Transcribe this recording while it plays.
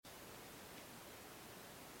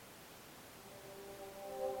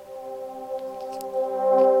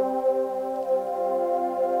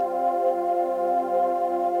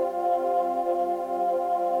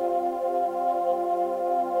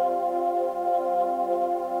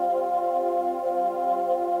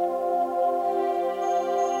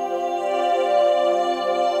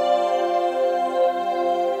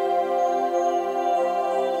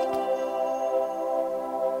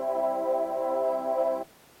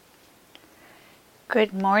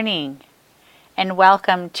Good morning, and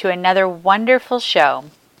welcome to another wonderful show.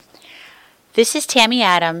 This is Tammy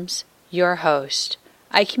Adams, your host.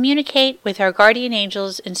 I communicate with our guardian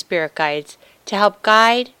angels and spirit guides to help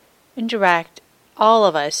guide and direct all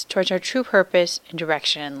of us towards our true purpose and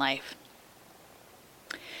direction in life.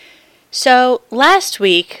 So, last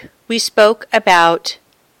week we spoke about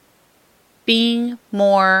being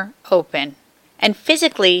more open and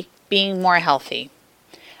physically being more healthy.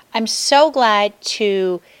 I'm so glad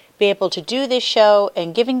to be able to do this show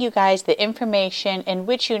and giving you guys the information in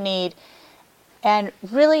which you need and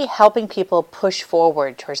really helping people push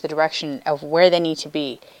forward towards the direction of where they need to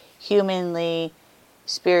be humanly,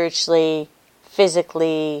 spiritually,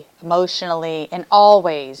 physically, emotionally, in all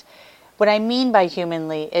ways. What I mean by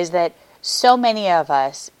humanly is that so many of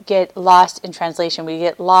us get lost in translation. We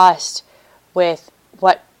get lost with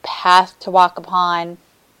what path to walk upon.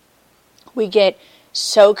 We get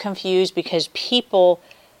so confused because people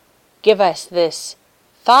give us this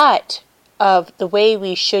thought of the way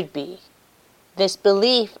we should be, this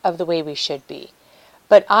belief of the way we should be.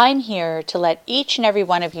 But I'm here to let each and every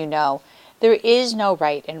one of you know there is no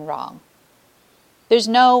right and wrong. There's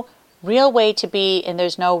no real way to be and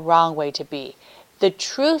there's no wrong way to be. The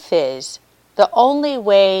truth is, the only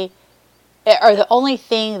way or the only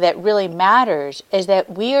thing that really matters is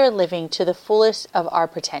that we are living to the fullest of our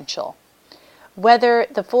potential. Whether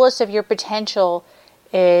the fullest of your potential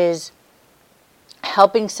is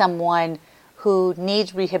helping someone who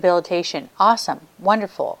needs rehabilitation, awesome,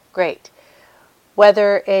 wonderful, great.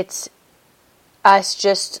 Whether it's us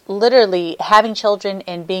just literally having children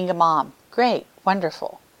and being a mom, great,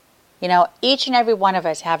 wonderful. You know, each and every one of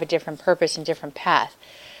us have a different purpose and different path.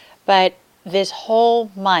 But this whole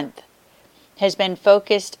month has been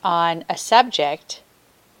focused on a subject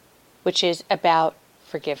which is about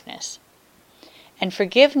forgiveness. And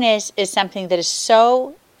forgiveness is something that is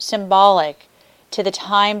so symbolic to the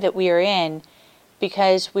time that we are in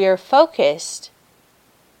because we are focused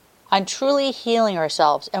on truly healing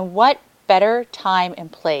ourselves. And what better time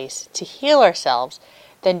and place to heal ourselves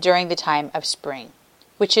than during the time of spring,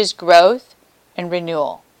 which is growth and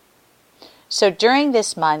renewal. So during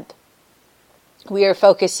this month, we are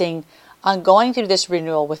focusing on going through this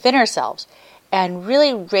renewal within ourselves and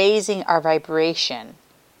really raising our vibration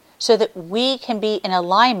so that we can be in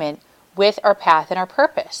alignment with our path and our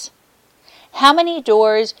purpose. How many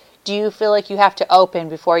doors do you feel like you have to open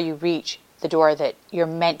before you reach the door that you're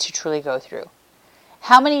meant to truly go through?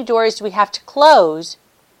 How many doors do we have to close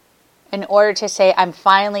in order to say, I'm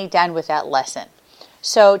finally done with that lesson?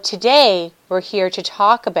 So today, we're here to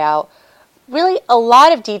talk about really a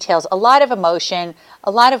lot of details, a lot of emotion,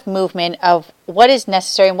 a lot of movement of what is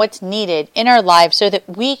necessary and what's needed in our lives so that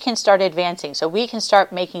we can start advancing, so we can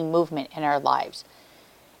start making movement in our lives.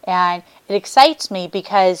 And it excites me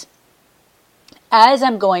because as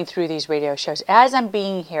I'm going through these radio shows, as I'm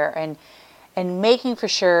being here and making for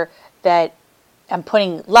sure that I'm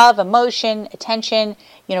putting love, emotion, attention,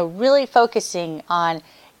 really focusing on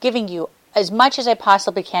giving you as much as I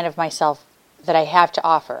possibly can of myself that I have to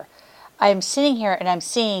offer. I'm sitting here and I'm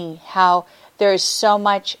seeing how there is so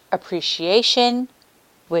much appreciation,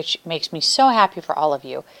 which makes me so happy for all of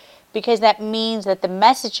you, because that means that the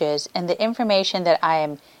messages and the information that I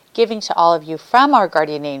am giving to all of you from our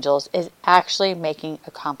guardian angels is actually making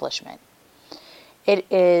accomplishment. It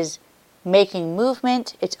is making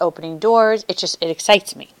movement, it's opening doors, it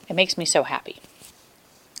excites me. It makes me so happy.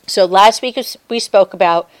 So last week we spoke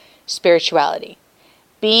about spirituality,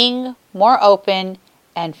 being more open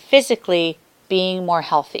and physically being more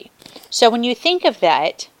healthy. So when you think of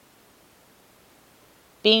that,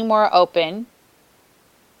 being more open,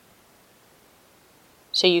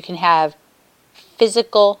 so you can have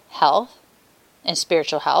physical health and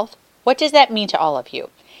spiritual health, what does that mean to all of you?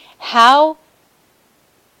 How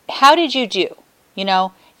did you do?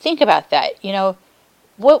 Think about that.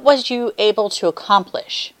 What was you able to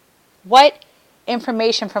accomplish? What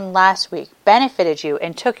information from last week benefited you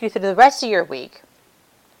and took you through the rest of your week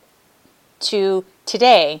to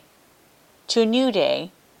today, to a new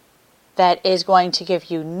day that is going to give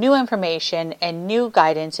you new information and new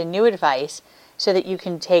guidance and new advice so that you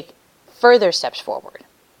can take further steps forward.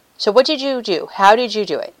 So what did you do? How did you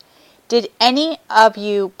do it? Did any of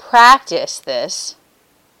you practice this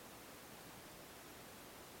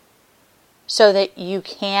so that you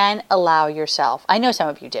can allow yourself? I know some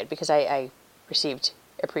of you did because I received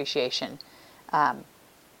appreciation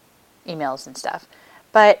emails and stuff.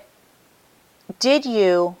 But did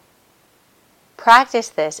you practice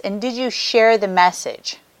this and did you share the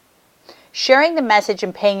message? Sharing the message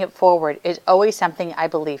and paying it forward is always something I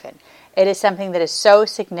believe in. It is something that is so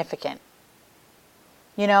significant.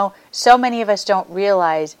 So many of us don't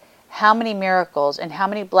realize how many miracles and how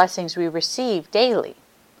many blessings we receive daily.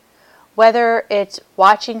 Whether it's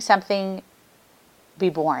watching something be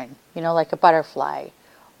born, like a butterfly,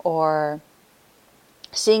 or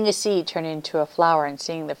seeing a seed turn into a flower and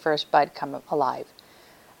seeing the first bud come alive.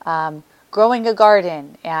 Growing a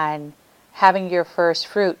garden and having your first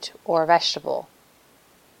fruit or vegetable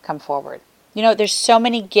come forward. There's so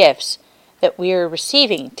many gifts that we are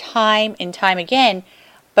receiving time and time again,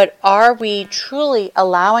 but are we truly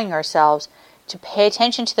allowing ourselves to pay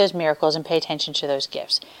attention to those miracles and pay attention to those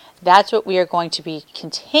gifts? That's what we are going to be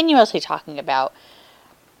continuously talking about,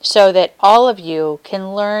 so that all of you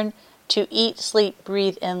can learn to eat, sleep,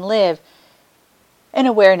 breathe, and live in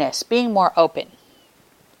awareness, being more open.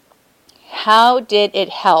 How did it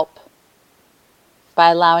help by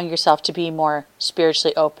allowing yourself to be more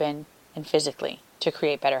spiritually open and physically to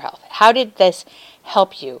create better health? How did this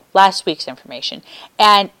help you? Last week's information.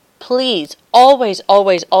 And please, always,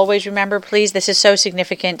 always, always remember, please, this is so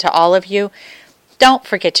significant to all of you. Don't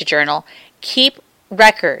forget to journal. Keep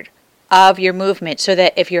record of your movement so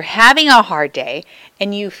that if you're having a hard day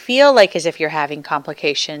and you feel like as if you're having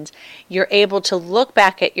complications, you're able to look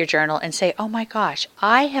back at your journal and say, oh my gosh,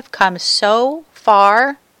 I have come so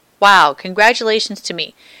far. Wow, congratulations to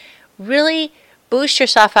me. Really boost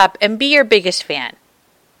yourself up and be your biggest fan,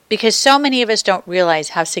 because so many of us don't realize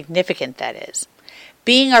how significant that is.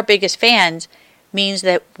 Being our biggest fans means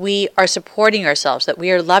that we are supporting ourselves, that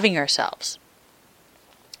we are loving ourselves,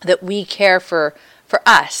 that we care for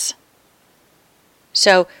us.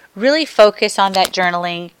 So really focus on that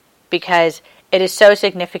journaling, because it is so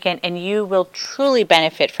significant and you will truly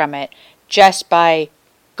benefit from it just by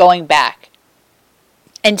going back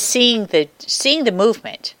and seeing the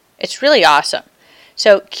movement. It's really awesome.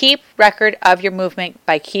 So keep record of your movement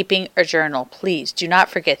by keeping a journal. Please do not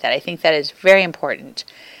forget that. I think that is very important.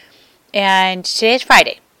 And today is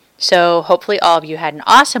Friday, so hopefully all of you had an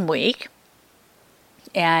awesome week.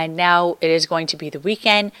 And now it is going to be the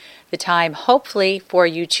weekend, the time hopefully for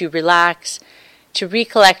you to relax, to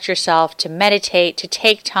recollect yourself, to meditate, to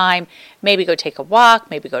take time, maybe go take a walk,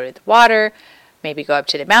 maybe go to the water, maybe go up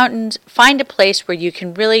to the mountains. Find a place where you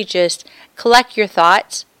can really just collect your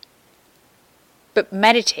thoughts, but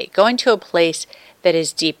meditate. Go into a place that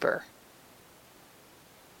is deeper.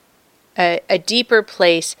 A deeper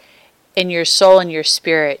place in your soul and your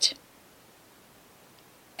spirit.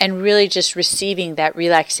 And really just receiving that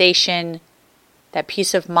relaxation, that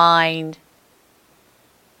peace of mind,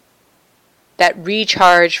 that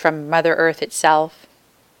recharge from Mother Earth itself.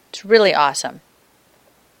 It's really awesome.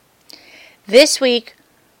 This week,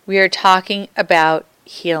 we are talking about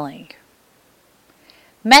healing.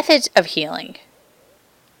 Methods of healing,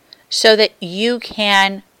 so that you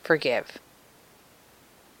can forgive.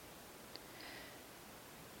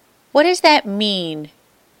 What does that mean,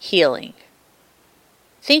 healing?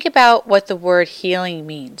 Think about what the word healing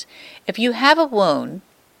means. If you have a wound,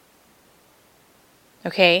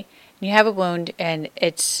 okay, you have a wound and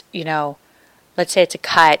it's, let's say it's a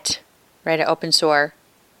cut, right, an open sore.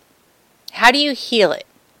 How do you heal it?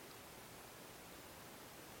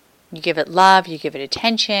 You give it love, you give it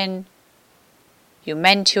attention, you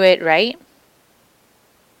mend to it, right?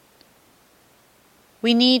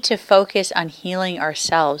 We need to focus on healing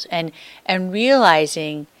ourselves and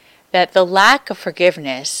realizing that the lack of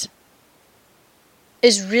forgiveness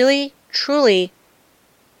is really, truly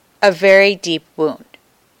a very deep wound.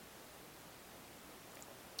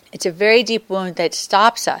 It's a very deep wound that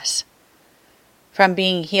stops us from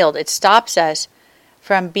being healed. It stops us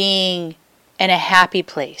from being in a happy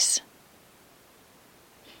place.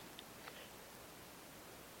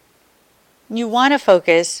 You want to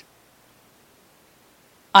focus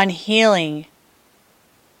on healing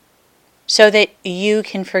so that you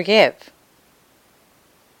can forgive.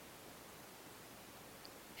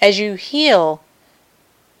 As you heal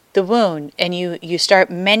the wound and you start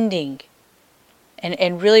mending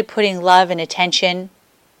and really putting love and attention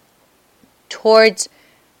towards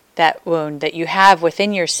that wound that you have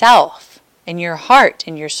within yourself, in your heart,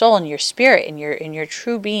 in your soul, in your spirit, in your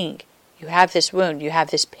true being. You have this wound, you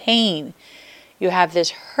have this pain, you have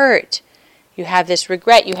this hurt, you have this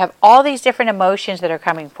regret, you have all these different emotions that are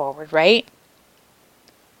coming forward, right?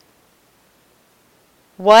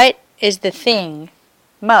 What is the thing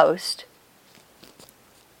most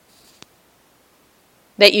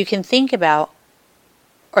that you can think about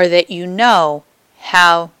or that you know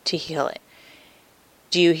how to heal it?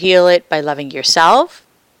 Do you heal it by loving yourself?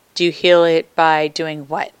 Do you heal it by doing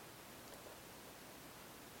what?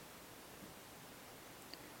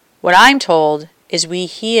 What I'm told is we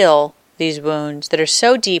heal these wounds that are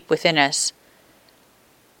so deep within us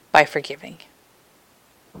by forgiving.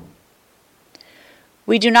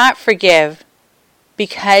 We do not forgive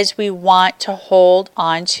because we want to hold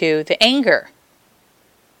on to the anger.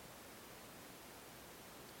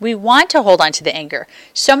 We want to hold on to the anger.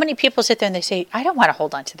 So many people sit there and they say, I don't want to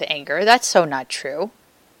hold on to the anger. That's so not true.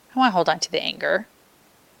 I want to hold on to the anger.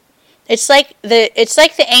 It's like the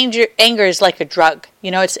anger is like a drug.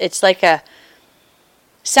 It's like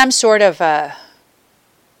some sort of like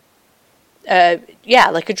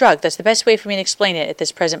a drug. That's the best way for me to explain it at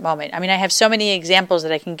this present moment. I mean, I have so many examples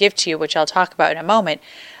that I can give to you, which I'll talk about in a moment.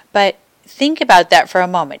 But think about that for a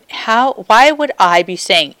moment. Why would I be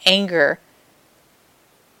saying anger?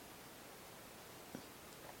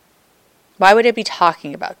 Why would I be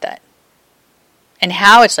talking about that? And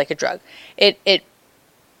how it's like a drug. It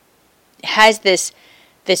has this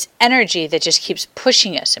energy that just keeps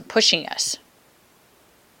pushing us and pushing us.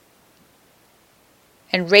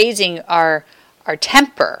 And raising our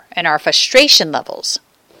temper and our frustration levels.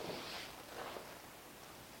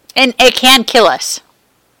 And it can kill us.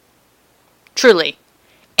 Truly.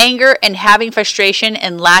 Anger and having frustration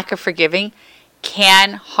and lack of forgiving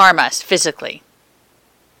can harm us physically.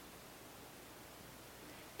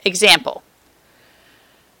 Example.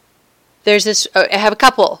 I have a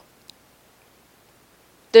couple.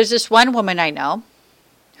 There's this one woman I know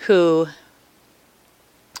who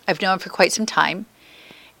I've known for quite some time.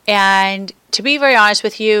 And to be very honest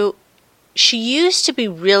with you, she used to be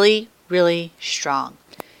really, really strong.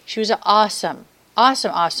 She was an awesome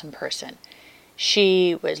person.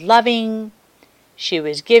 She was loving. She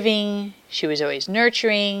was giving. She was always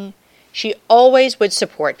nurturing. She always would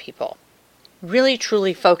support people. Really,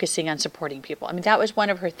 truly focusing on supporting people. I mean, that was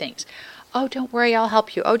one of her things. Oh, don't worry, I'll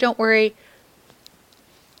help you. Oh, don't worry,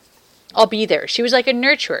 I'll be there. She was like a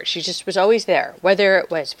nurturer. She just was always there. Whether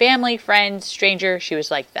it was family, friends, stranger, she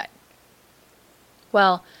was like that.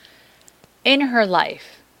 Well, in her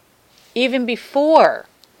life, even before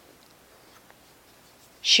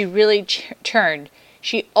she really turned,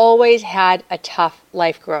 she always had a tough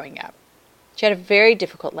life growing up. She had a very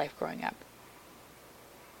difficult life growing up.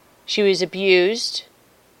 She was abused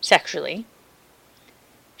sexually.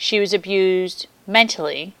 She was abused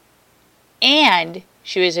mentally. And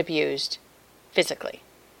she was abused physically.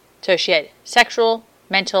 So she had sexual,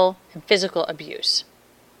 mental, and physical abuse.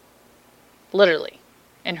 Literally,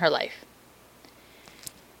 in her life.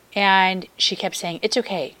 And she kept saying, it's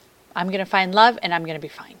okay. I'm going to find love and I'm going to be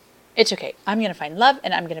fine. It's okay. I'm going to find love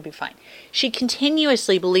and I'm going to be fine. She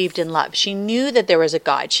continuously believed in love. She knew that there was a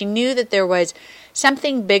God. She knew that there was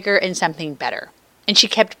something bigger and something better. And she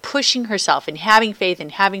kept pushing herself and having faith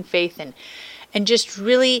and just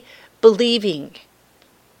really believing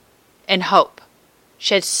and hope.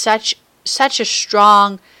 She had such a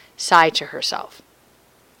strong side to herself.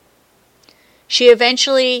 She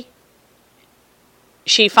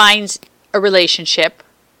finds a relationship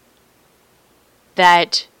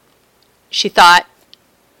that she thought,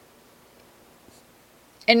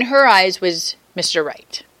 in her eyes, was Mr.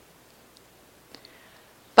 Right.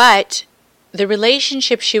 But the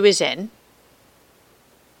relationship she was in,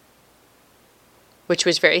 which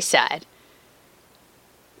was very sad,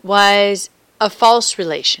 was a false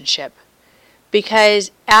relationship.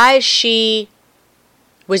 Because as she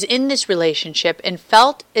was in this relationship and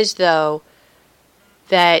felt as though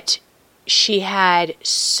that she had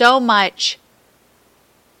so much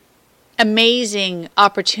amazing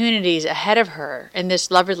opportunities ahead of her in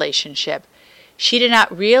this love relationship, she did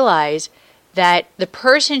not realize that the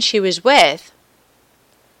person she was with,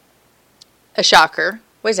 a shocker,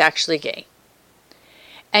 was actually gay.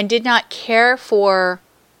 And did not care for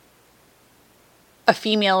a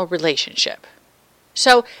female relationship.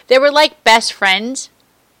 So they were like best friends,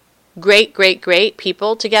 great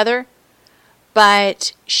people together,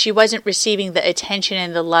 but she wasn't receiving the attention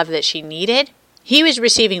and the love that she needed. He was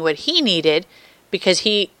receiving what he needed because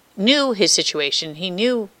he knew his situation. He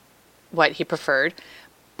knew what he preferred,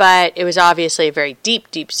 but it was obviously a very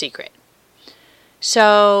deep secret.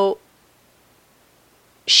 So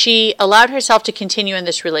she allowed herself to continue in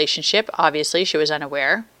this relationship. Obviously, she was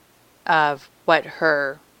unaware of what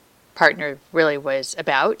her partner really was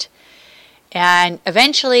about. And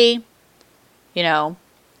eventually,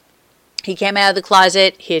 he came out of the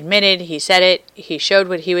closet, he admitted, he said it, he showed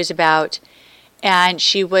what he was about, and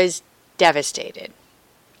she was devastated.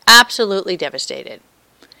 Absolutely devastated.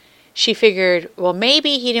 She figured, well,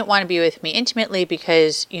 maybe he didn't want to be with me intimately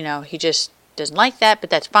because, he just doesn't like that, but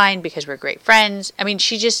that's fine because we're great friends. I mean,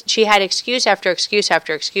 she had excuse after excuse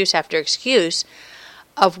after excuse after excuse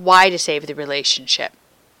of why to save the relationship.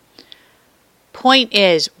 Point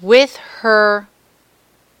is, with her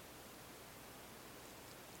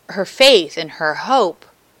her faith and her hope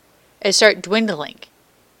start dwindling.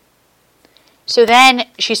 So then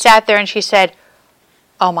she sat there and she said,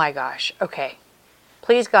 oh my gosh, okay.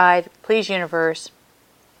 Please God, please universe,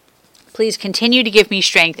 please continue to give me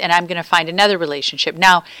strength and I'm going to find another relationship.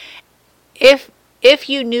 Now, if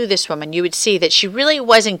you knew this woman, you would see that she really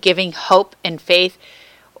wasn't giving hope and faith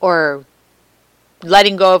or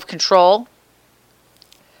letting go of control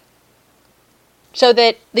so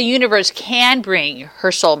that the universe can bring her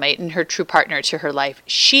soulmate and her true partner to her life.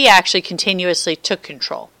 She actually continuously took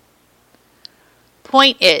control.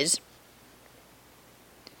 Point is,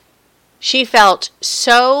 she felt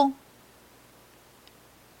so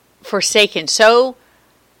forsaken, so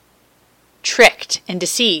tricked and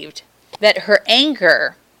deceived that her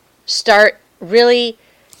anger start really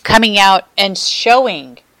coming out and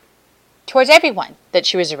showing towards everyone that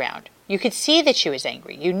she was around. You could see that she was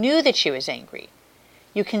angry. You knew that she was angry.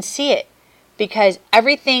 You can see it because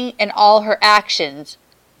everything and all her actions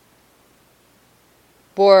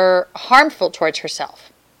were harmful towards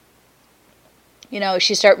herself.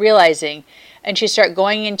 She start realizing and she start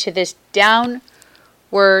going into this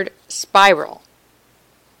downward spiral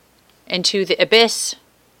into the abyss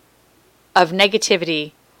of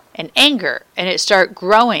negativity and anger, and it start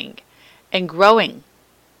growing and growing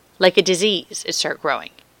like a disease. It start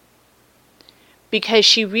growing because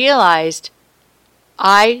she realized,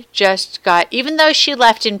 I just got, even though she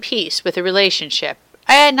left in peace with a relationship,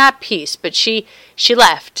 not peace, but she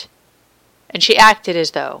left and she acted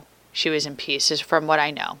as though she was in peace, is from what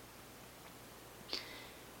I know.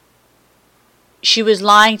 She was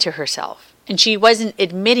lying to herself and she wasn't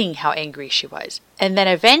admitting how angry she was. And then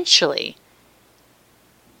eventually,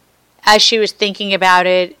 as she was thinking about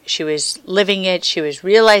it, she was living it, she was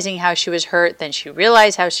realizing how she was hurt, then she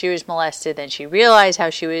realized how she was molested, then she realized how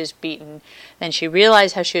she was beaten, then she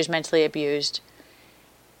realized how she was mentally abused.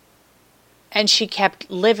 And she kept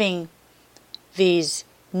living these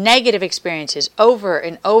negative experiences over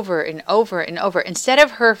and over and over and over. Instead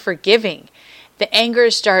of her forgiving, the anger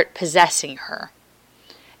started possessing her.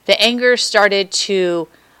 The anger started to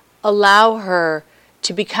allow her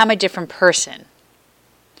to become a different person.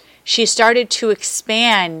 She started to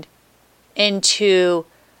expand into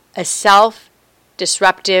a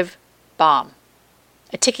self-disruptive bomb,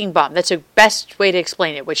 a ticking bomb. That's the best way to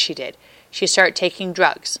explain it, what she did. She started taking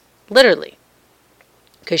drugs, literally,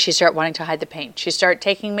 because she started wanting to hide the pain. She started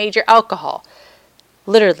taking major alcohol,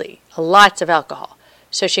 literally, lots of alcohol,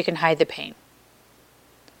 so she can hide the pain.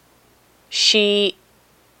 She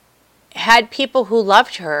had people who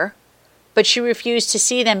loved her, but she refused to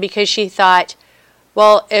see them because she thought,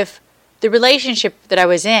 well, if the relationship that I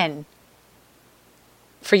was in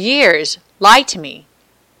for years lied to me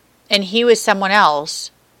and he was someone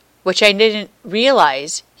else, which I didn't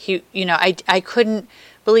realize, I couldn't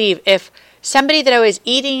believe if somebody that I was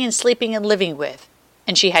eating and sleeping and living with,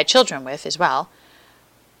 and she had children with as well,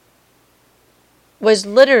 was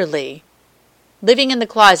literally living in the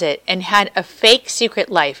closet and had a fake secret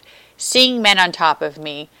life, seeing men on top of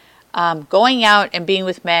me, going out and being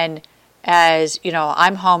with men as,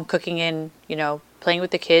 I'm home cooking and, playing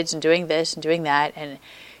with the kids and doing this and doing that. And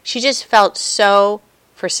she just felt so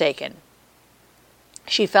forsaken.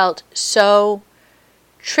 She felt so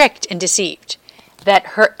tricked and deceived that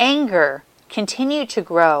her anger continued to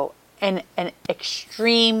grow in an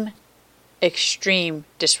extreme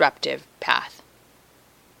disruptive path.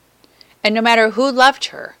 And no matter who loved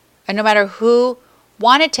her, and no matter who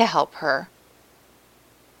wanted to help her,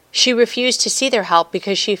 she refused to see their help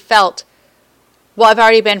because she felt, well, I've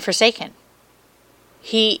already been forsaken.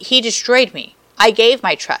 He destroyed me. I gave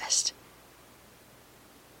my trust.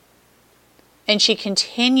 And she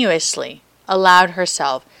continuously allowed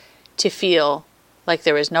herself to feel like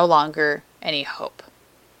there was no longer any hope.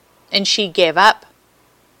 And she gave up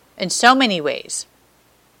in so many ways.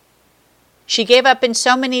 She gave up in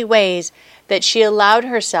so many ways that she allowed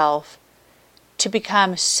herself to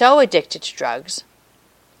become so addicted to drugs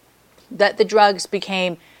that the drugs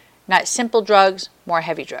became not simple drugs, more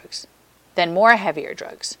heavy drugs, then more heavier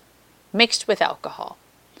drugs, mixed with alcohol.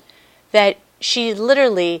 That she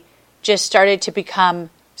literally just started to become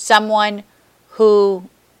someone who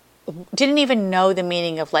didn't even know the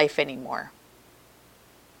meaning of life anymore.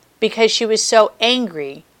 Because she was so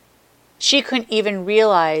angry, she couldn't even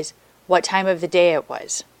realize what time of the day it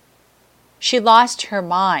was. She lost her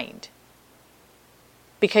mind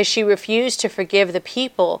because she refused to forgive the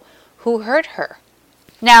people who hurt her.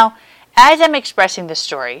 Now, as I'm expressing this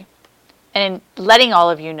story and letting all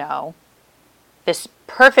of you know this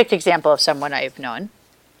perfect example of someone I've known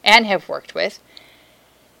and have worked with,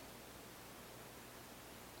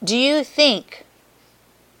 do you think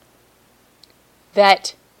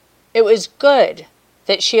that it was good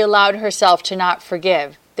that she allowed herself to not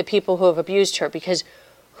forgive the people who have abused her, because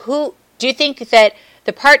who do you think that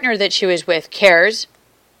the partner that she was with cares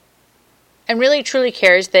and really truly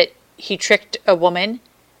cares that he tricked a woman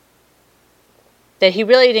that he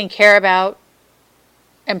really didn't care about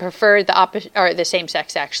and preferred the opposite, or the same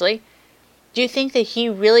sex actually? Do you think that he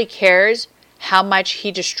really cares how much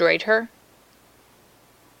he destroyed her?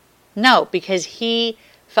 No, because he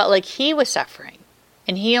felt like he was suffering,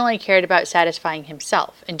 and he only cared about satisfying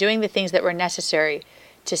himself and doing the things that were necessary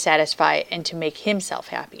to satisfy and to make himself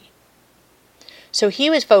happy. So he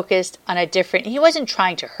was focused on he wasn't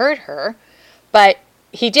trying to hurt her, but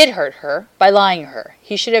he did hurt her by lying to her.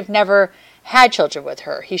 He should have never had children with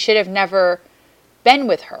her. He should have never been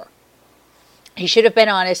with her. He should have been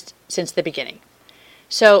honest since the beginning.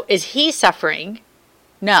 So is he suffering?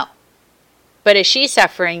 No. But is she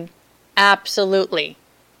suffering? Absolutely.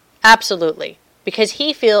 Absolutely. Because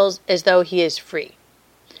he feels as though he is free.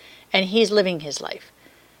 And he's living his life.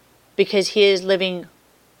 Because he is living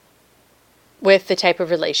with the type of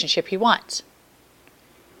relationship he wants.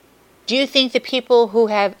 Do you think the people who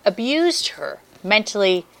have abused her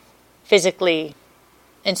mentally, physically,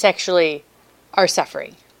 and sexually are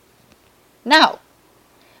suffering? No.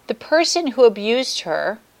 The person who abused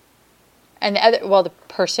her, and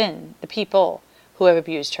the people who have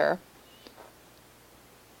abused her,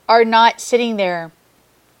 are not sitting there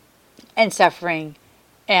and suffering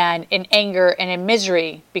and in anger and in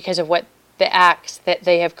misery because of what the acts that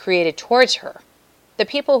they have created towards her. The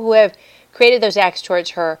people who have created those acts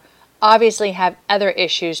towards her obviously have other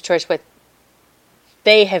issues towards what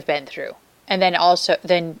they have been through. And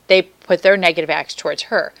then they put their negative acts towards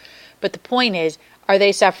her. But the point is, are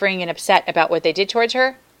they suffering and upset about what they did towards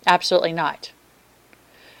her? Absolutely not.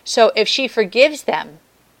 So if she forgives them,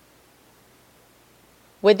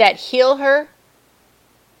 would that heal her?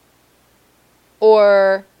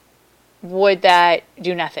 Or would that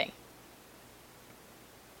do nothing?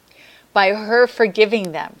 By her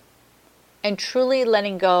forgiving them and truly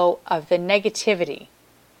letting go of the negativity,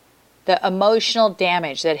 the emotional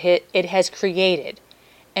damage that it has created,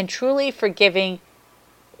 and truly forgiving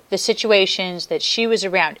the situations that she was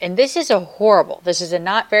around. And this is this is a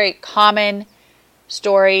not very common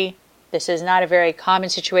story. This is not a very common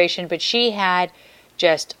situation, but she had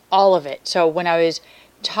just all of it. So when I was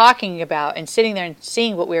talking about and sitting there and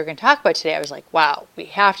seeing what we were going to talk about today, I was like, wow, we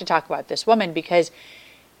have to talk about this woman, because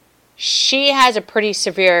she has a pretty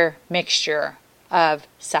severe mixture of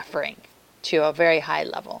suffering to a very high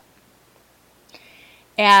level.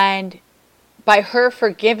 And by her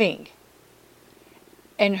forgiving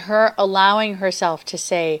and her allowing herself to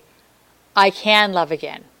say, I can love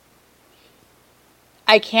again.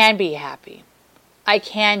 I can be happy. I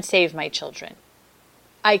can save my children.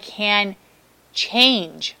 I can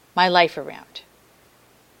change my life around.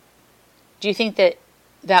 Do you think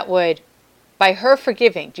that would, by her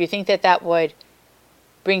forgiving, do you think that would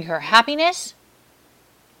bring her happiness?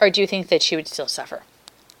 Or do you think that she would still suffer?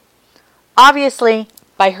 Obviously,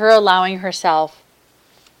 by her allowing herself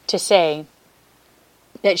to say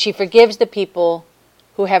that she forgives the people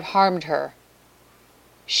who have harmed her,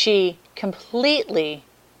 she completely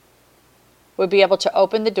would be able to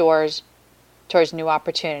open the doors towards new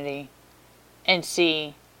opportunity and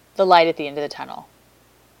see the light at the end of the tunnel.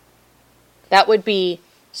 That would be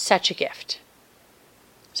such a gift.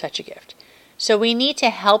 Such a gift. So we need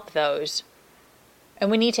to help those,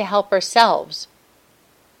 and we need to help ourselves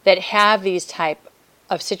that have these type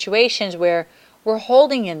of situations where we're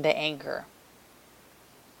holding in the anger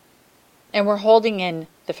and we're holding in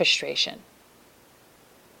the frustration.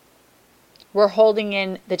 We're holding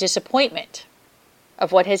in the disappointment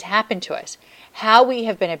of what has happened to us, how we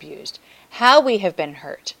have been abused, how we have been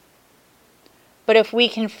hurt. But if we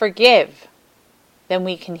can forgive, then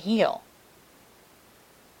we can heal.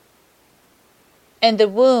 And the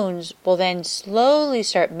wounds will then slowly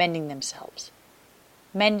start mending themselves.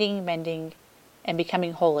 Mending, and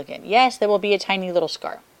becoming whole again. Yes, there will be a tiny little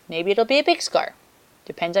scar. Maybe it'll be a big scar.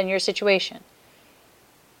 Depends on your situation.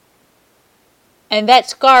 And that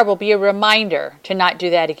scar will be a reminder to not do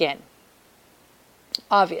that again.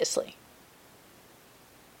 Obviously.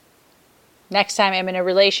 Next time I'm in a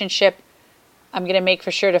relationship, I'm going to make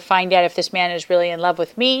for sure to find out if this man is really in love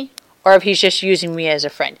with me or if he's just using me as a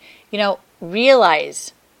friend.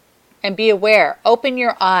 Realize and be aware. Open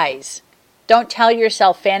your eyes. Don't tell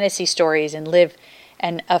yourself fantasy stories and live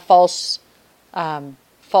in a false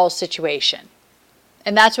situation.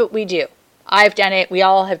 And that's what we do. I've done it. We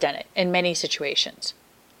all have done it in many situations.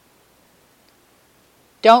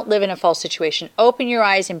 Don't live in a false situation. Open your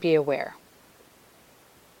eyes and be aware.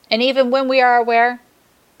 And even when we are aware,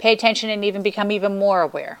 pay attention and even become even more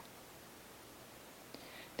aware.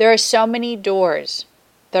 There are so many doors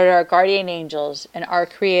that our guardian angels and our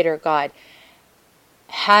Creator God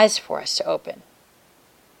has for us to open.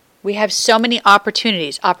 We have so many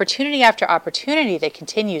opportunities, opportunity after opportunity that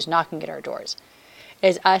continues knocking at our doors.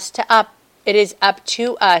 It is up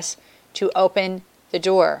to us to open the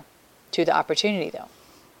door to the opportunity, though.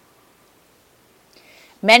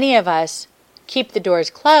 Many of us keep the doors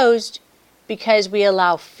closed because we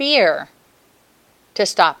allow fear to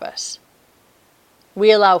stop us.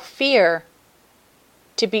 We allow fear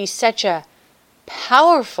to be such a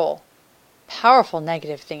powerful, powerful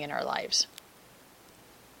negative thing in our lives.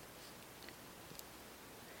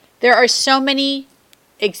 There are so many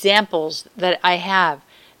examples that I have.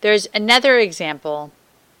 There's another example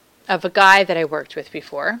of a guy that I worked with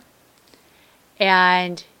before,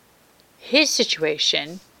 and his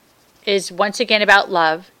situation is once again about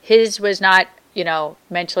love. His was not,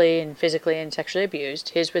 mentally and physically and sexually abused.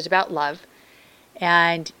 His was about love,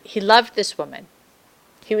 and he loved this woman.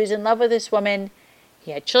 He was in love with this woman.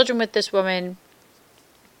 He had children with this woman,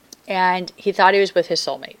 and he thought he was with his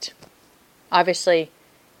soulmate. Obviously,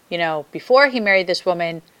 before he married this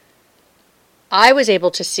woman, I was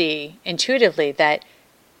able to see intuitively that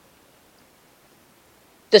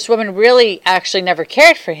this woman really actually never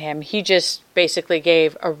cared for him. He just basically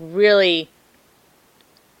gave a really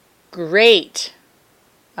great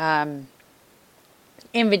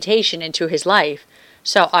invitation into his life.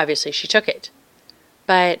 So obviously she took it.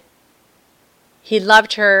 But he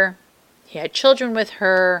loved her. He had children with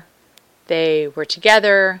her. They were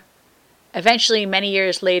together. Eventually, many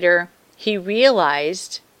years later, he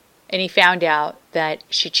realized and he found out that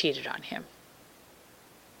she cheated on him.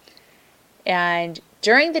 And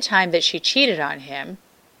during the time that she cheated on him,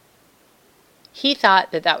 he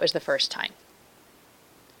thought that that was the first time.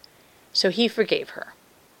 So he forgave her.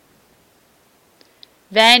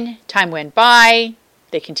 Then time went by.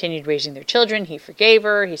 They continued raising their children. He forgave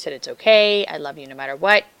her. He said, "It's okay. I love you no matter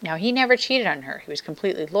what." Now, he never cheated on her. He was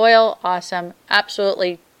completely loyal, awesome,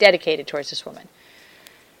 absolutely dedicated towards this woman.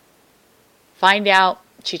 Find out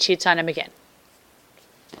she cheats on him again.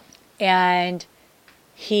 And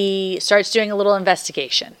he starts doing a little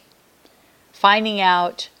investigation, finding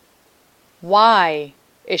out why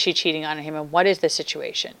is she cheating on him and what is the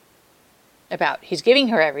situation about. He's giving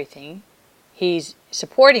her everything. He's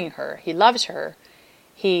supporting her. He loves her.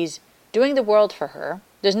 He's doing the world for her.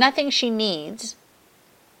 There's nothing she needs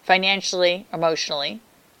financially, emotionally.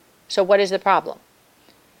 So what is the problem?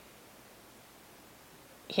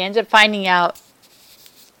 He ends up finding out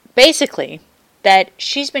basically that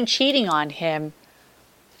she's been cheating on him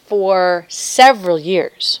for several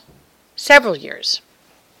years. Several years.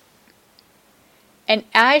 And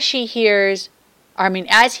as he hears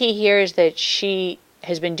that she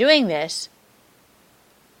has been doing this,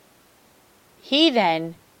 he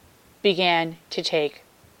then began to take,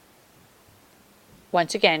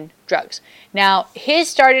 once again, drugs. Now, his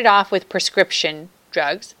started off with prescription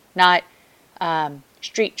drugs, not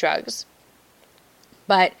street drugs.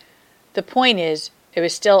 But the point is, it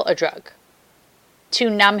was still a drug to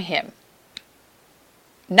numb him.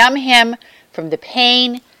 Numb him from the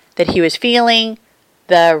pain that he was feeling,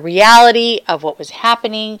 the reality of what was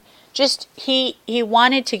happening. Just, he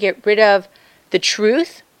wanted to get rid of the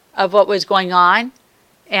truth of what was going on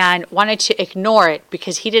and wanted to ignore it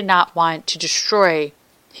because he did not want to destroy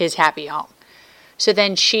his happy home. So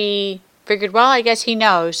then she figured, well, I guess he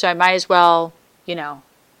knows, so I might as well,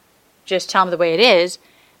 just tell him the way it is.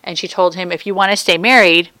 And she told him, if you want to stay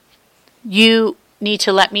married, you need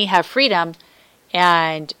to let me have freedom,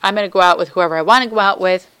 and I'm going to go out with whoever I want to go out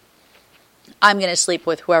with. I'm going to sleep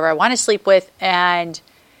with whoever I want to sleep with, and,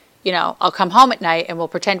 I'll come home at night and we'll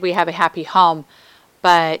pretend we have a happy home,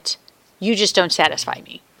 but you just don't satisfy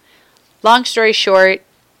me. Long story short,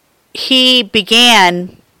 he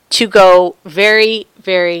began to go very,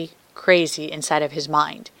 very crazy inside of his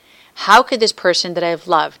mind. How could this person that I've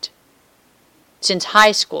loved since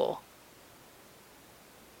high school,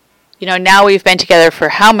 now we've been together for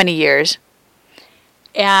how many years,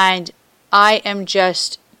 and I am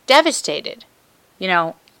just devastated.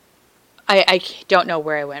 I don't know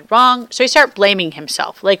where I went wrong. So he started blaming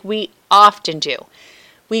himself, like we often do.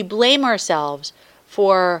 We blame ourselves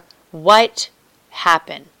for what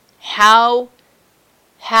happened. How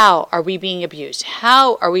are we being abused?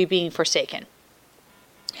 How are we being forsaken?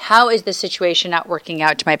 How is the situation not working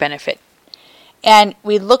out to my benefit? And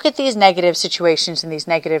we look at these negative situations and these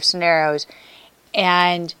negative scenarios,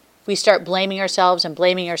 and we start blaming ourselves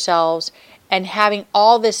and having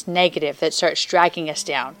all this negative that starts dragging us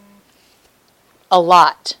down. A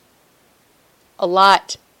lot. a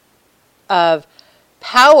lot of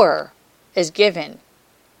power is given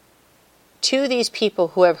to these people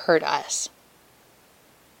who have hurt us.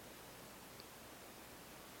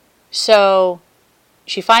 So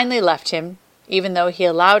she finally left him, even though he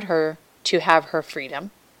allowed her to have her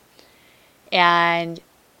freedom. And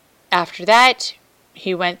after that,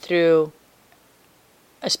 he went through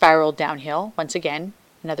a spiral downhill, once again,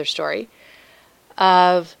 another story,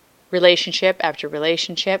 of relationship after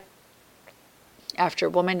relationship, after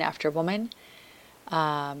woman after woman,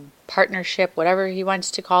 partnership, whatever he wants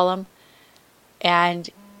to call them. And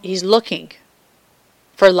he's looking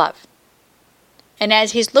for love. And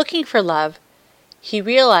as he's looking for love, he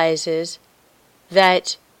realizes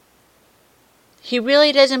that he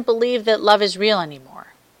really doesn't believe that love is real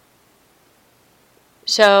anymore.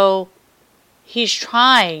 So he's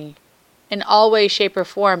trying in all ways, shape, or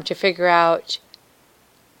form to figure out,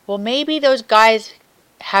 well, maybe those guys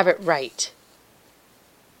have it right.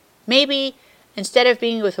 Maybe instead of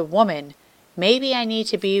being with a woman, maybe I need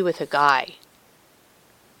to be with a guy.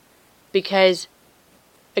 Because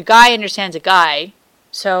a guy understands a guy,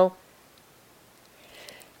 so,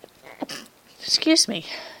 excuse me,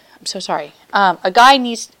 I'm so sorry. A guy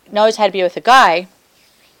knows how to be with a guy,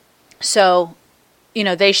 so,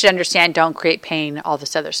 they should understand, don't create pain, all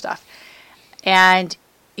this other stuff. And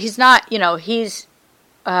he's not, he's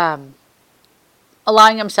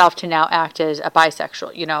allowing himself to now act as a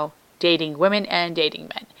bisexual, dating women and dating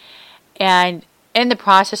men. And in the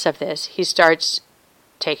process of this, he starts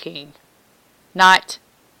taking not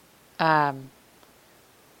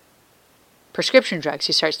prescription drugs.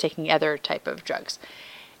 He starts taking other type of drugs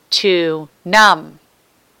to numb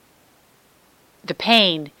the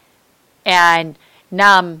pain and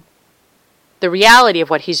numb the reality of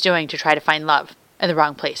what he's doing to try to find love in the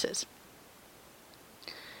wrong places.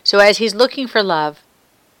 So as he's looking for love,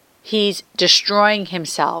 he's destroying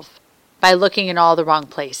himself by looking in all the wrong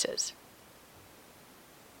places.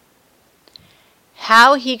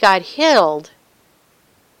 How he got healed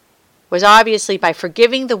was obviously by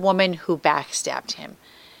forgiving the woman who backstabbed him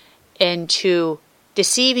into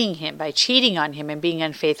deceiving him by cheating on him and being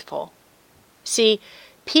unfaithful. See,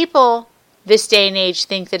 people this day and age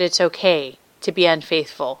think that it's okay to be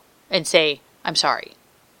unfaithful and say, I'm sorry.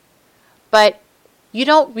 But you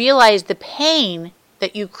don't realize the pain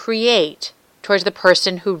that you create towards the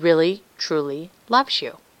person who really, truly loves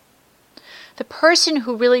you. The person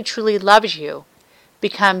who really, truly loves you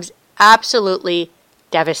becomes absolutely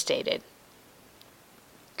devastated,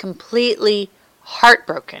 completely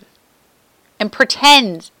heartbroken, and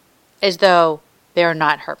pretends as though they are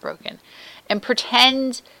not heartbroken, and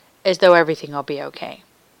pretends as though everything will be okay.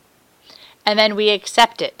 And then we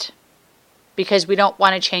accept it because we don't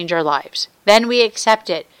want to change our lives. Then we accept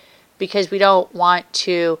it because we don't want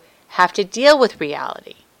to have to deal with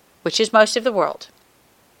reality, which is most of the world.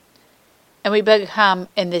 And we become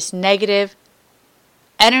in this negative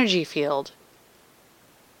energy field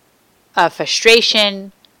of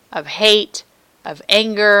frustration, of hate, of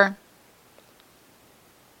anger,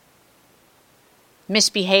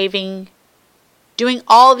 misbehaving, doing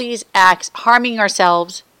all these acts, harming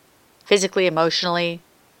ourselves physically, emotionally,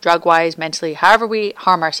 drug-wise, mentally, however we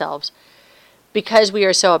harm ourselves, because we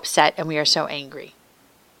are so upset and we are so angry.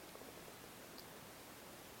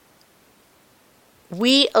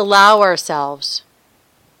 We allow ourselves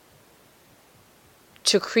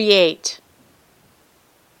to create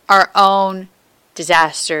our own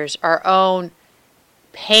disasters, our own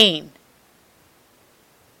pain,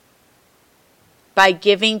 by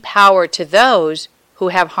giving power to those who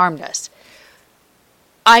have harmed us.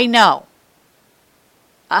 I know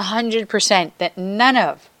 100% that none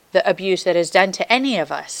of the abuse that is done to any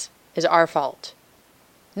of us is our fault.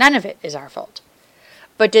 None of it is our fault.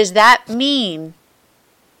 But does that mean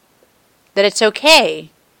that it's okay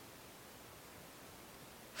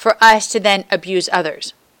for us to then abuse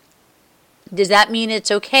others? Does that mean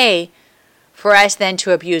it's okay for us then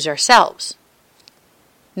to abuse ourselves?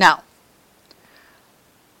 No.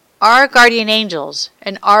 Our guardian angels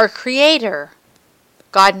and our Creator,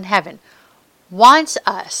 God in heaven, wants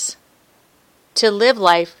us to live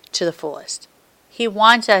life to the fullest. He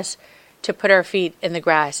wants us to put our feet in the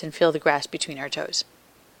grass and feel the grass between our toes.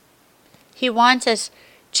 He wants us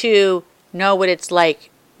to know what it's like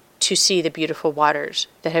to see the beautiful waters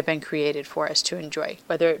that have been created for us to enjoy,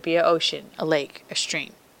 whether it be an ocean, a lake, a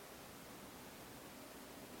stream.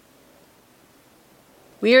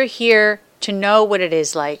 We are here to know what it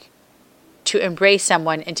is like to embrace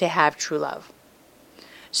someone and to have true love.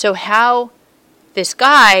 So how this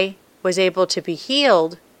guy was able to be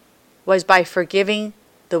healed was by forgiving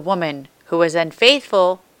the woman who was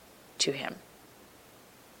unfaithful to him.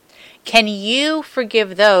 Can you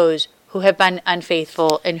forgive those who have been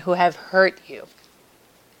unfaithful and who have hurt you?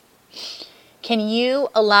 Can you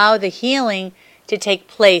allow the healing to take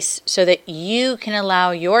place so that you can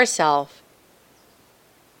allow yourself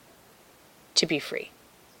to be free?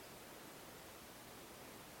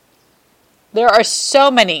 There are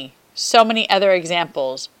so many other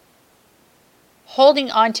examples.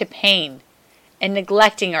 Holding on to pain and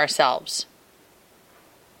neglecting ourselves.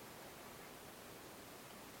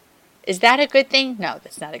 Is that a good thing? No,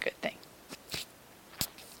 that's not a good thing.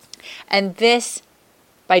 And this,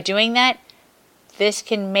 by doing that, this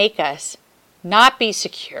can make us not be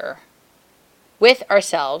secure with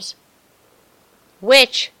ourselves,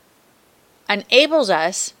 which enables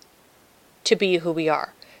us to be who we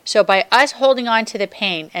are. So by us holding on to the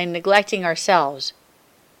pain and neglecting ourselves,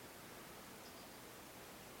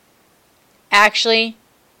 actually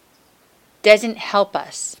doesn't help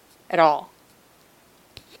us at all.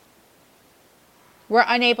 We're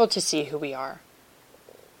unable to see who we are.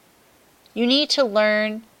 You need to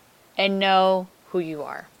learn and know who you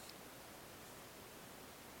are.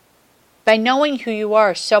 By knowing who you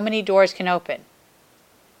are, so many doors can open.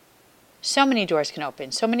 So many doors can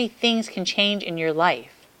open. So many things can change in your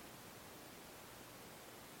life.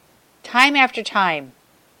 Time after time,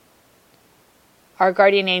 our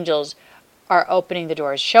guardian angels are opening the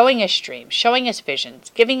doors, showing us dreams, showing us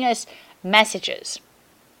visions, giving us messages.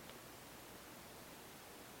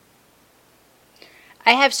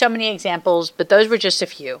 I have so many examples, but those were just a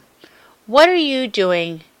few. What are you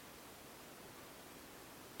doing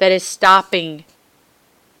that is stopping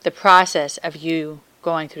the process of you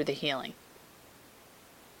going through the healing?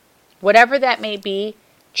 Whatever that may be,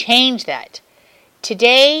 change that.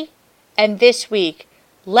 Today and this week,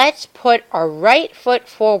 let's put our right foot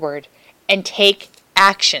forward and take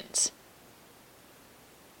actions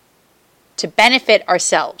to benefit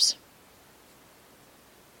ourselves.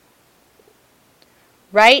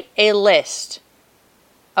 Write a list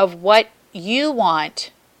of what you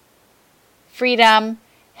want, freedom,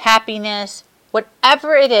 happiness,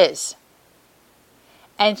 whatever it is,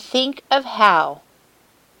 and think of how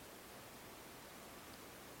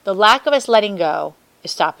the lack of us letting go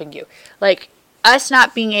is stopping you. Like us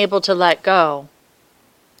not being able to let go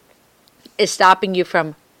is stopping you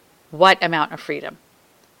from what amount of freedom?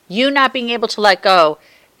 You not being able to let go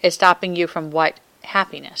is stopping you from what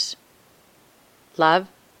happiness? Love?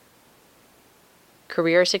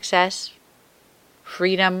 Career success?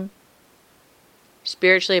 Freedom?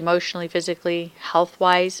 Spiritually, emotionally, physically,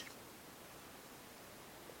 health-wise?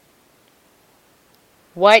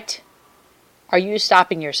 What are you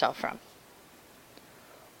stopping yourself from?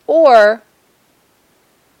 Or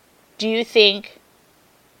do you think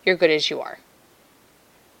you're good as you are?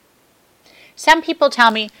 Some people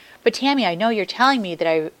tell me, but Tammy, I know you're telling me that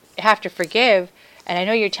I have to forgive, and I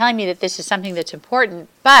know you're telling me that this is something that's important,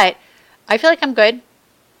 but I feel like I'm good.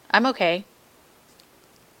 I'm okay.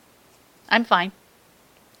 I'm fine.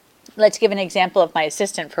 Let's give an example of my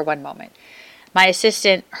assistant for one moment. My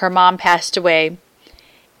assistant, her mom passed away,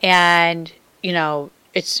 and,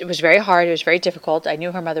 it was very hard. It was very difficult. I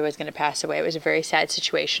knew her mother was going to pass away. It was a very sad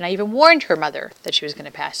situation. I even warned her mother that she was going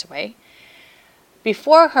to pass away.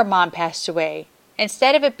 Before her mom passed away,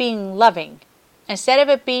 instead of it being loving, instead of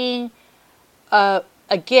it being a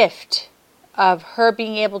gift of her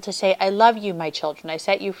being able to say, I love you, my children. I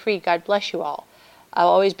set you free. God bless you all. I'll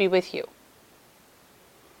always be with you.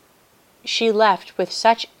 She left with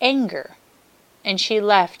such anger, and she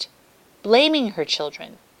left blaming her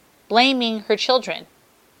children.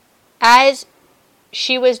 As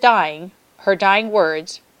she was dying, her dying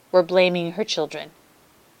words were blaming her children.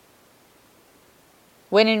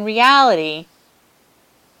 When in reality,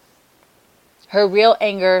 her real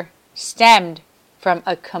anger stemmed from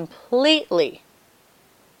a completely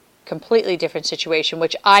different situation,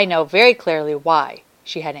 which I know very clearly why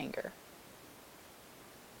she had anger.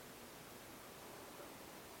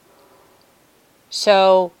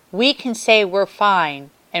 So we can say we're fine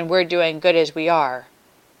and we're doing good as we are.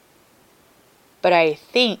 But I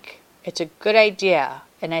think it's a good idea,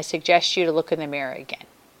 and I suggest you to look in the mirror again.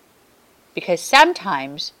 Because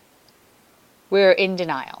sometimes we're in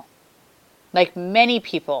denial, like many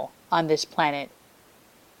people on this planet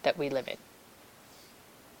that we live in.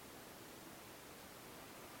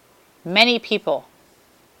 Many people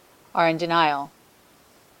are in denial.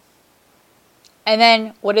 And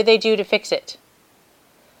then what do they do to fix it?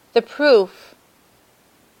 The proof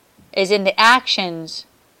is in the actions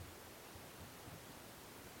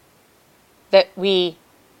that we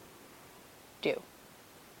do.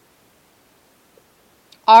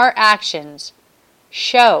 Our actions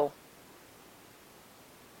show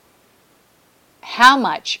how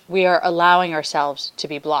much we are allowing ourselves to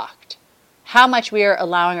be blocked, how much we are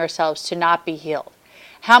allowing ourselves to not be healed,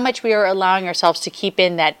 how much we are allowing ourselves to keep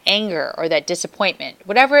in that anger or that disappointment,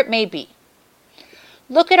 whatever it may be.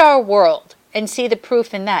 Look at our world and see the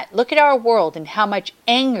proof in that. Look at our world and how much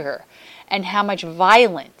anger and how much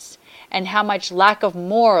violence and how much lack of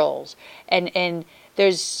morals and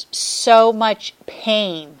there's so much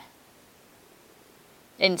pain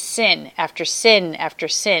and sin after sin after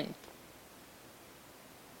sin.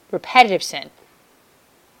 Repetitive sin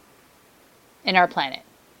in our planet.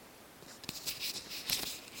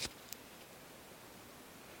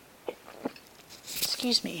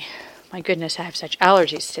 Excuse me. My goodness, I have such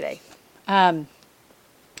allergies today. A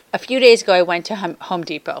few days ago, I went to Home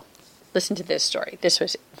Depot. Listen to this story. This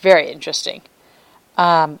was very interesting.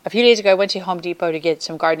 A few days ago, I went to Home Depot to get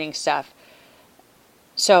some gardening stuff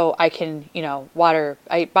so I can, water.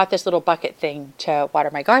 I bought this little bucket thing to water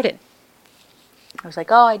my garden. I was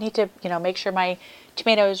like, I need to, make sure my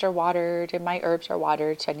tomatoes are watered and my herbs are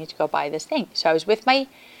watered, so I need to go buy this thing. So I was with my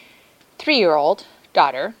 3-year-old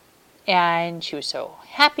daughter, and she was so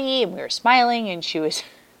happy, and we were smiling, and she was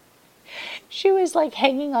like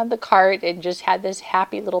hanging on the cart and just had this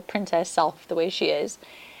happy little princess self the way she is.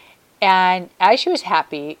 And as she was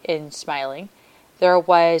happy and smiling, there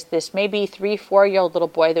was this maybe 3-4-year-old little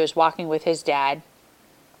boy that was walking with his dad.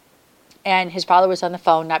 And his father was on the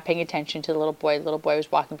phone, not paying attention to the little boy. The little boy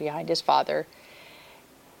was walking behind his father.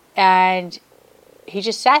 And he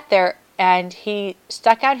just sat there and he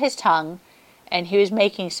stuck out his tongue and he was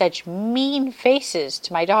making such mean faces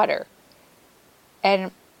to my daughter.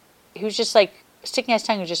 And he was just like, sticking his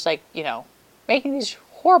tongue and just like, making these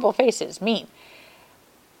horrible faces, mean.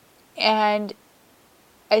 And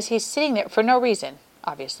as he's sitting there, for no reason,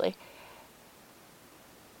 obviously.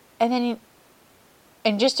 And then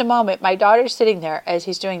in just a moment, my daughter's sitting there as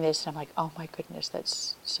he's doing this, and I'm like, oh my goodness,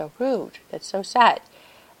 that's so rude. That's so sad.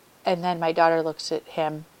 And then my daughter looks at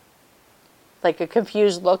him like a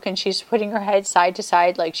confused look, and she's putting her head side to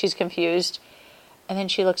side like she's confused. And then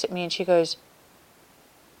she looks at me and she goes,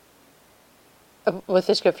 with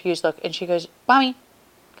this confused look, and she goes, Mommy,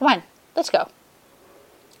 come on, let's go.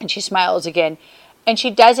 And she smiles again, and she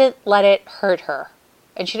doesn't let it hurt her,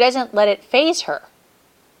 and she doesn't let it faze her.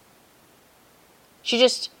 She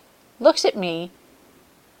just looks at me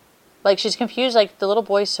like she's confused, like the little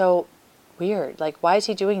boy's so weird. Like, why is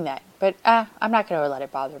he doing that? But I'm not going to let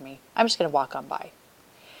it bother me. I'm just going to walk on by.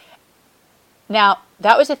 Now,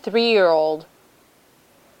 that was a 3-year-old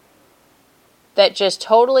that just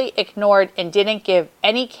totally ignored and didn't give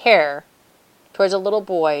any care towards a little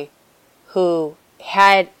boy who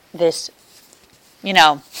had this,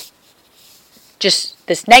 just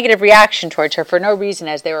this negative reaction towards her for no reason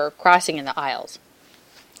as they were crossing in the aisles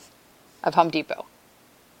of Home Depot.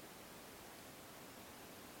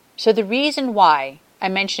 So the reason why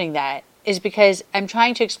I'm mentioning that is because I'm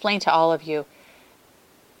trying to explain to all of you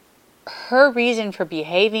her reason for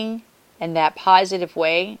behaving in that positive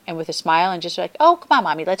way and with a smile and just like, oh, come on,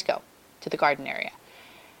 Mommy, let's go to the garden area,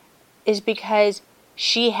 is because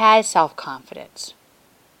she has self-confidence.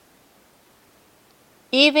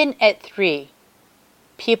 Even at 3,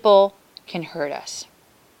 people can hurt us.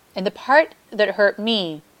 And the part that hurt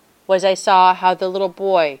me was I saw how the little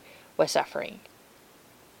boy was suffering.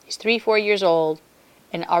 He's 3-4 years old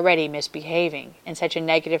and already misbehaving in such a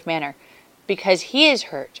negative manner because he is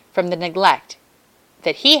hurt from the neglect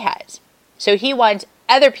that he has. So he wants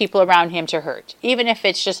other people around him to hurt, even if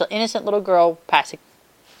it's just an innocent little girl passing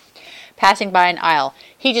by an aisle.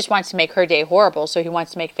 He just wants to make her day horrible, so he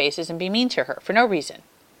wants to make faces and be mean to her for no reason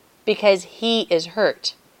because he is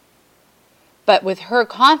hurt. But with her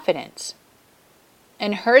confidence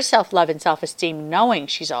and her self-love and self-esteem, knowing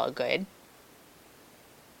she's all good,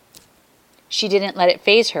 she didn't let it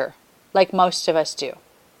faze her like most of us do.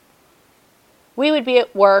 We would be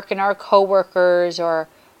at work and our coworkers or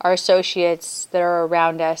our associates that are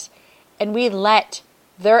around us, and we let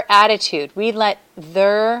their attitude, we let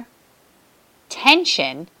their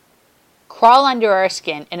tension crawl under our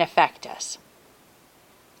skin and affect us.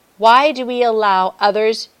 Why do we allow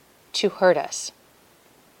others to hurt us?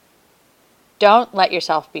 Don't let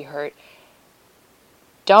yourself be hurt.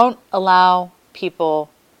 Don't allow people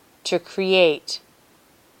to create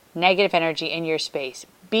negative energy in your space.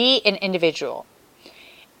 Be an individual.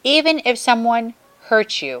 Even if someone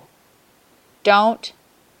hurts you, don't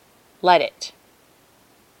let it.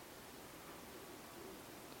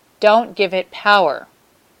 Don't give it power.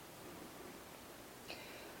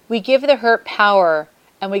 We give the hurt power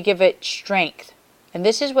and we give it strength. And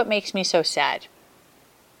this is what makes me so sad.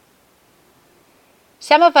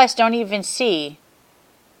 Some of us don't even see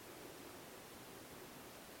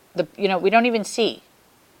we don't even see.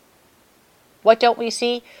 What don't we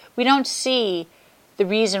see? We don't see the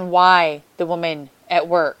reason why the woman at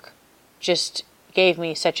work just gave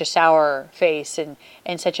me such a sour face and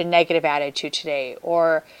such a negative attitude today,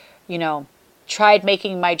 or, tried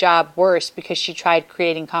making my job worse because she tried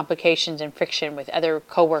creating complications and friction with other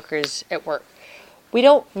coworkers at work. We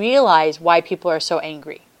don't realize why people are so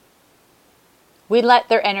angry. We let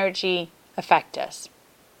their energy affect us.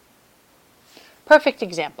 Perfect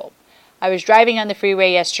example. I was driving on the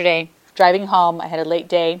freeway yesterday, driving home. I had a late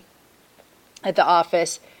day at the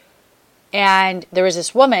office, and there was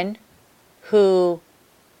this woman who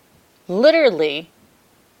literally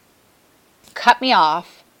cut me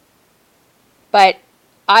off, but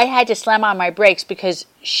I had to slam on my brakes because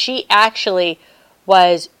she actually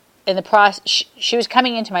was in the process. She was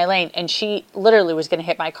coming into my lane, and she literally was going to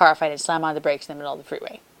hit my car if I didn't slam on the brakes in the middle of the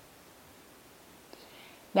freeway.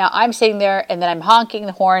 Now I'm sitting there, and then I'm honking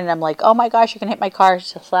the horn, and I'm like, oh my gosh, you're going to hit my car,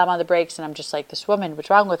 so slam on the brakes, and I'm just like, this woman, what's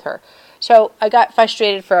wrong with her? So I got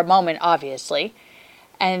frustrated for a moment, obviously,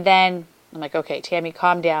 and then I'm like, okay, Tammy,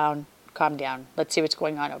 calm down, let's see what's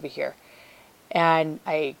going on over here. And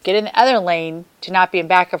I get in the other lane to not be in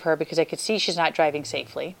back of her because I could see she's not driving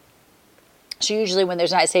safely. So usually when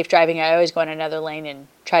there's not safe driving, I always go in another lane and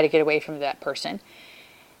try to get away from that person.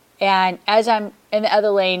 And as I'm in the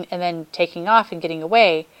other lane and then taking off and getting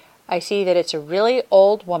away, I see that it's a really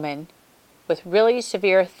old woman with really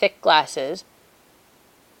severe thick glasses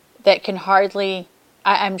that can hardly,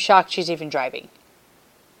 I'm shocked she's even driving.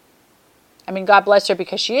 I mean, God bless her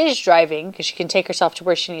because she is driving, because she can take herself to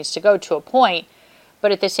where she needs to go to a point,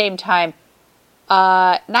 but at the same time,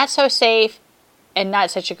 not so safe and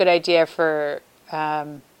not such a good idea for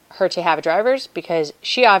her to have drivers, because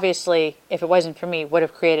she obviously, if it wasn't for me, would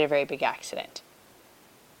have created a very big accident.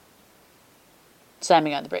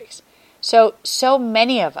 Slamming on the brakes. So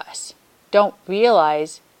many of us don't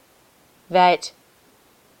realize that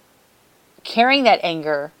carrying that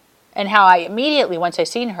anger, and how I immediately, once I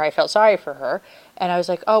seen her, I felt sorry for her. And I was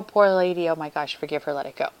like, oh, poor lady. Oh my gosh, forgive her, let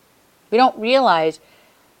it go. We don't realize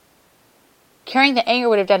carrying the anger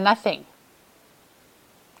would have done nothing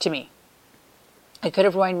to me. It could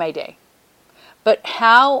have ruined my day. But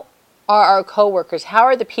how are our coworkers, how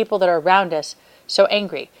are the people that are around us so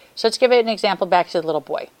angry? So let's give it an example back to the little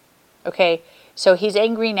boy. Okay, so he's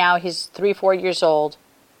angry now. He's 3-4 years old.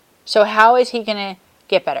 So how is he going to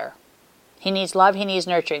get better? He needs love, he needs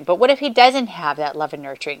nurturing. But what if he doesn't have that love and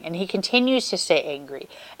nurturing, and he continues to stay angry,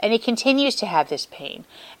 and he continues to have this pain,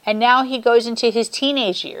 and now he goes into his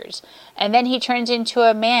teenage years, and then he turns into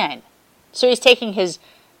a man. So he's taking his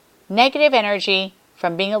negative energy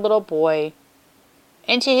from being a little boy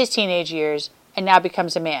into his teenage years, and now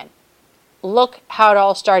becomes a man. Look how it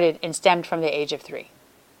all started and stemmed from the age of 3,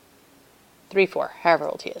 4, however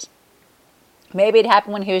old he is. Maybe it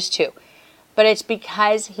happened when he was 2. But it's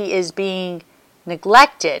because he is being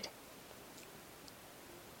neglected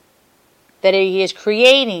that he is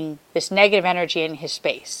creating this negative energy in his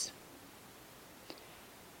space.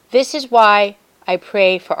 This is why I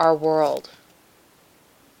pray for our world.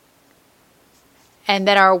 And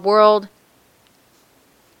that our world,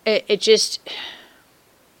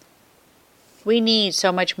 we need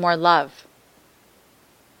so much more love.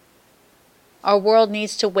 Our world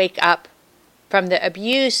needs to wake up from the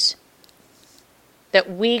abuse that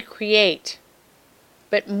we create,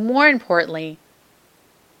 but more importantly,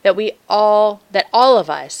 that all of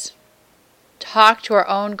us talk to our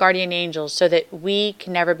own guardian angels so that we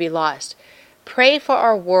can never be lost. Pray for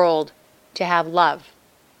our world to have love.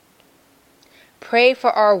 Pray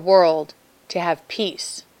for our world to have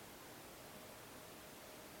peace.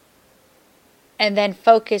 And then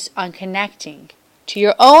focus on connecting to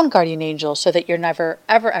your own guardian angel so that you're never,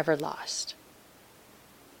 ever, ever lost.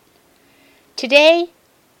 Today,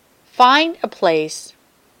 find a place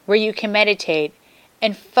where you can meditate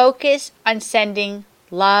and focus on sending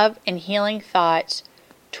love and healing thoughts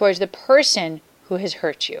towards the person who has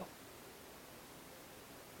hurt you.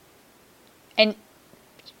 And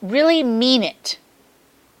really mean it.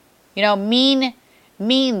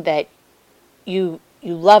 Mean that you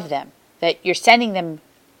love them, that you're sending them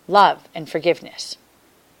love and forgiveness.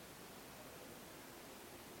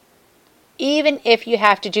 Even if you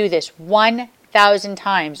have to do this 1,000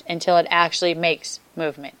 times until it actually makes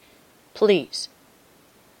movement. Please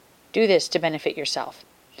do this to benefit yourself.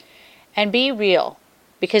 And be real,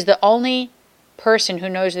 because the only person who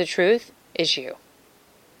knows the truth is you.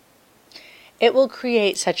 It will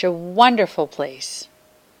create such a wonderful place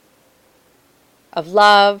of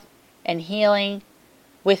love and healing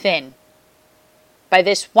within by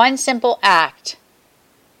this one simple act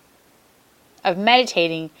of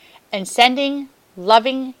meditating and sending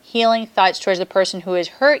loving, healing thoughts towards the person who has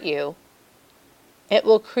hurt you, it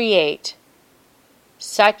will create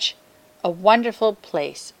such a wonderful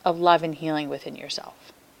place of love and healing within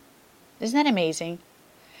yourself. Isn't that amazing?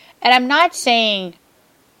 And I'm not saying,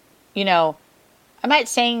 I'm not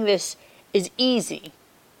saying this is easy.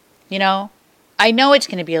 I know it's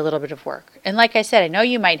going to be a little bit of work. And like I said, I know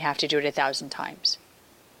you might have to do it 1,000 times.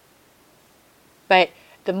 But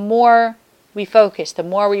the more we focus, the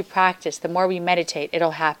more we practice, the more we meditate,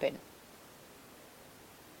 it'll happen.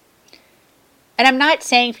 And I'm not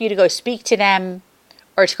saying for you to go speak to them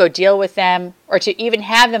or to go deal with them or to even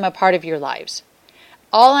have them a part of your lives.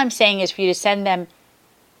 All I'm saying is for you to send them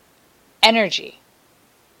energy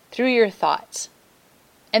through your thoughts.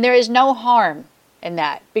 And there is no harm in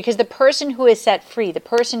that, because the person who is set free, the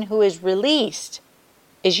person who is released,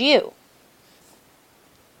 is you.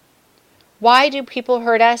 Why do people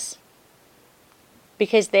hurt us?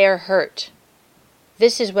 Because they are hurt.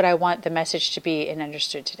 This is what I want the message to be and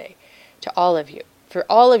understood today, to all of you, for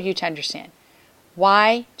all of you to understand.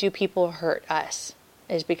 Why do people hurt us?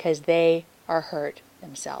 Is because they are hurt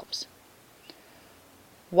themselves.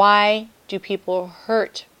 Why do people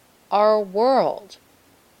hurt our world?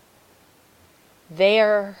 They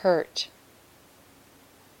are hurt.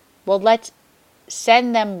 Well, let's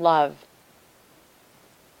send them love.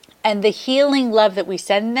 And the healing love that we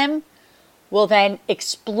send them will then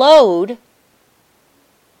explode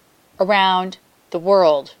around the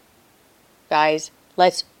world. Guys,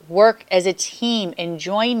 let's work as a team and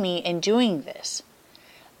join me in doing this.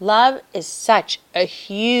 Love is such a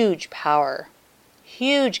huge power,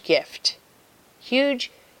 huge gift,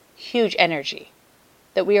 huge energy,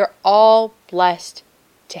 that we are all blessed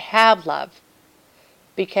to have love,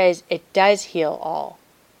 because it does heal all.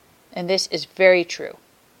 And this is very true.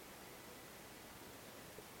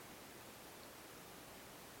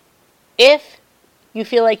 If you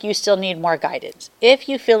feel like you still need more guidance, if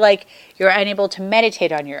you feel like you're unable to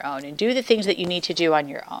meditate on your own and do the things that you need to do on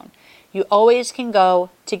your own, you always can go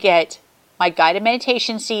to get my guided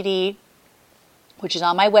meditation CD, which is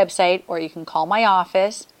on my website, or you can call my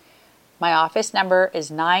office. My office number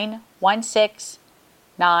is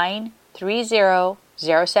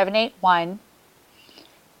 916-930-0781.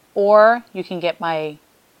 Or you can get my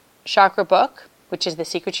chakra book, which is The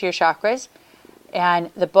Secret to Your Chakras.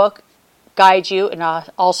 And the book guides you and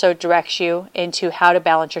also directs you into how to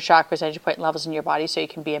balance your chakras, energy point levels in your body so you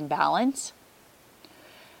can be in balance.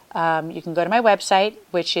 You can go to my website,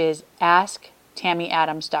 which is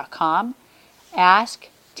asktammyadams.com.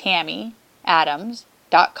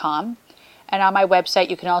 asktammyadams.com. And on my website,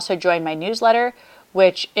 you can also join my newsletter,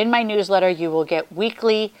 which in my newsletter, you will get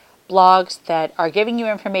weekly blogs that are giving you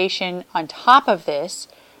information on top of this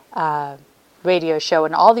radio show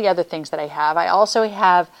and all the other things that I have. I also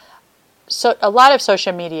have a lot of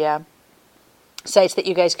social media sites that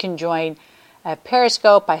you guys can join. I have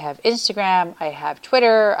Periscope, I have Instagram, I have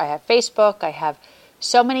Twitter, I have Facebook. I have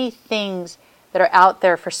so many things that are out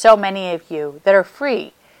there for so many of you that are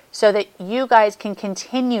free, so that you guys can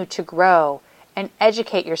continue to grow and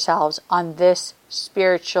educate yourselves on this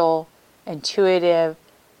spiritual, intuitive,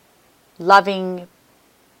 loving,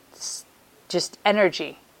 just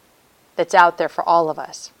energy that's out there for all of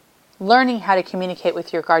us. Learning how to communicate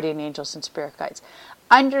with your guardian angels and spirit guides.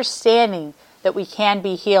 Understanding that we can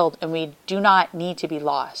be healed and we do not need to be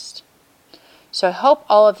lost. So I hope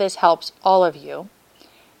all of this helps all of you.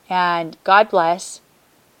 And God bless.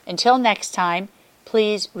 Until next time,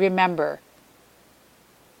 please remember,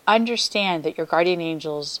 understand that your guardian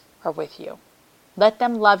angels are with you. Let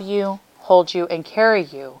them love you, hold you, and carry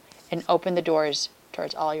you, and open the doors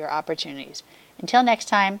towards all your opportunities. Until next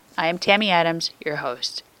time, I am Tammy Adams, your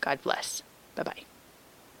host. God bless. Bye-bye.